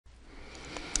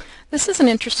This is an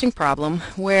interesting problem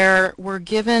where we're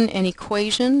given an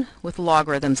equation with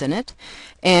logarithms in it,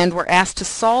 and we're asked to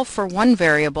solve for one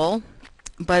variable,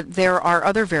 but there are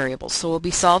other variables. So we'll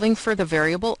be solving for the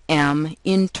variable m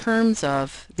in terms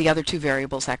of the other two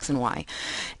variables x and y.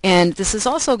 And this is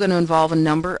also going to involve a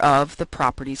number of the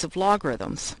properties of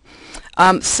logarithms.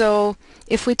 So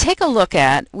if we take a look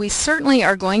at, we certainly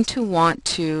are going to want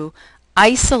to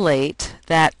isolate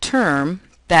that term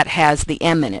that has the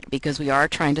m in it, because we are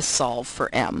trying to solve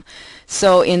for m.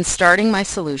 So in starting my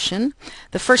solution,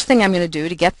 the first thing I'm going to do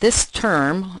to get this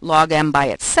term, log m by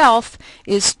itself,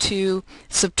 is to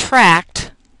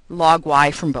subtract log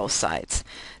y from both sides.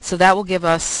 So that will give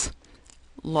us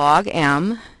log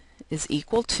m is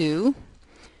equal to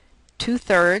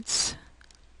 2/3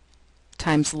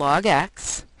 times log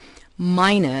x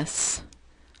minus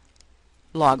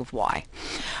log of y.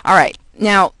 All right,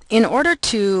 now in order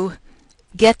to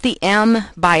get the m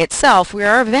by itself, we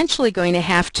are eventually going to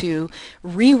have to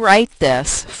rewrite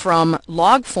this from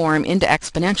log form into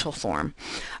exponential form.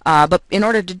 But in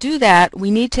order to do that,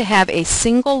 we need to have a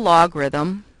single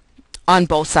logarithm on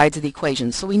both sides of the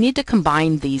equation. So we need to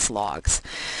combine these logs.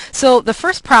 So the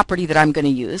first property that I'm going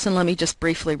to use, and let me just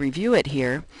briefly review it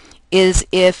here, is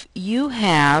if you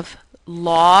have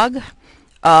log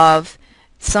of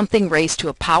something raised to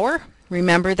a power,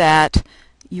 remember that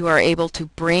you are able to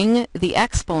bring the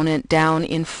exponent down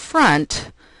in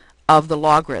front of the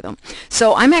logarithm.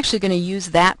 So I'm actually going to use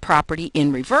that property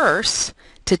in reverse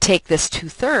to take this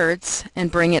 2/3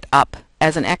 and bring it up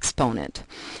as an exponent.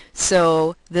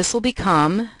 So this will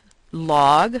become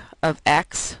log of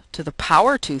x to the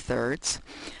power 2/3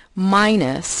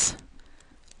 minus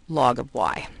log of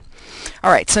y.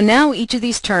 All right, so now each of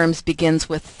these terms begins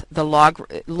with the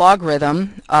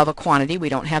logarithm of a quantity. We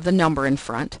don't have the number in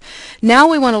front. Now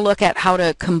we want to look at how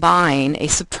to combine a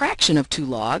subtraction of two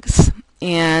logs.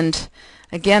 And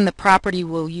again, the property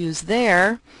we'll use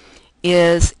there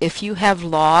is if you have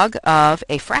log of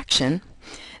a fraction,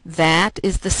 that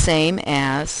is the same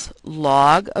as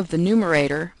log of the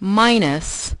numerator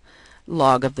minus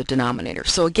log of the denominator.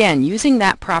 So again, using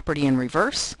that property in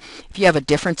reverse, if you have a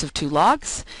difference of two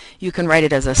logs, you can write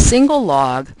it as a single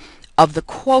log of the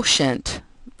quotient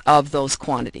of those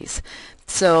quantities.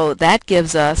 So that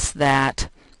gives us that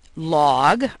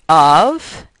log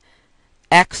of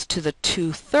x to the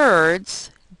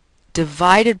 2/3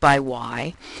 divided by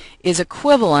y is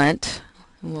equivalent,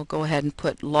 and we'll go ahead and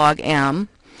put log m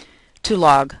to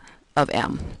log of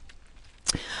m.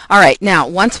 All right, now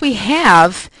once we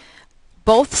have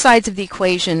both sides of the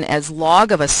equation as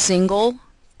log of a single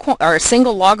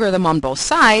logarithm on both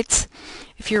sides,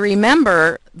 if you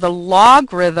remember the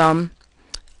logarithm,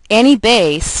 any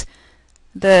base,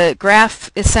 the graph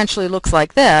essentially looks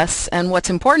like this, and what's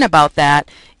important about that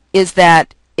is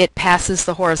that it passes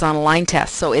the horizontal line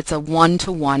test, so it's a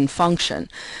one-to-one function.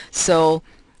 So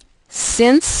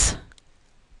since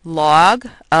log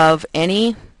of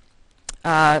any,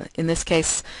 in this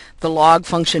case, the log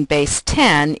function base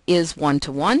 10 is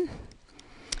 1-to-1.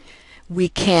 We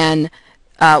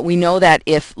know that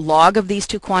if log of these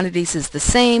two quantities is the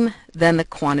same, then the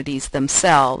quantities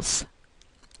themselves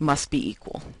must be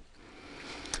equal.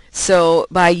 So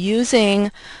by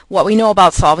using what we know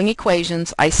about solving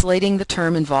equations, isolating the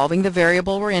term involving the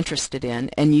variable we're interested in,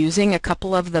 and using a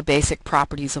couple of the basic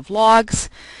properties of logs,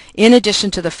 in addition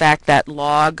to the fact that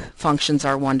log functions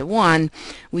are 1-to-1,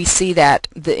 we see that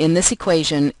in this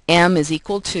equation m is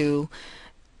equal to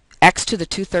x to the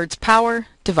 2/3 power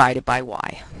divided by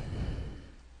y.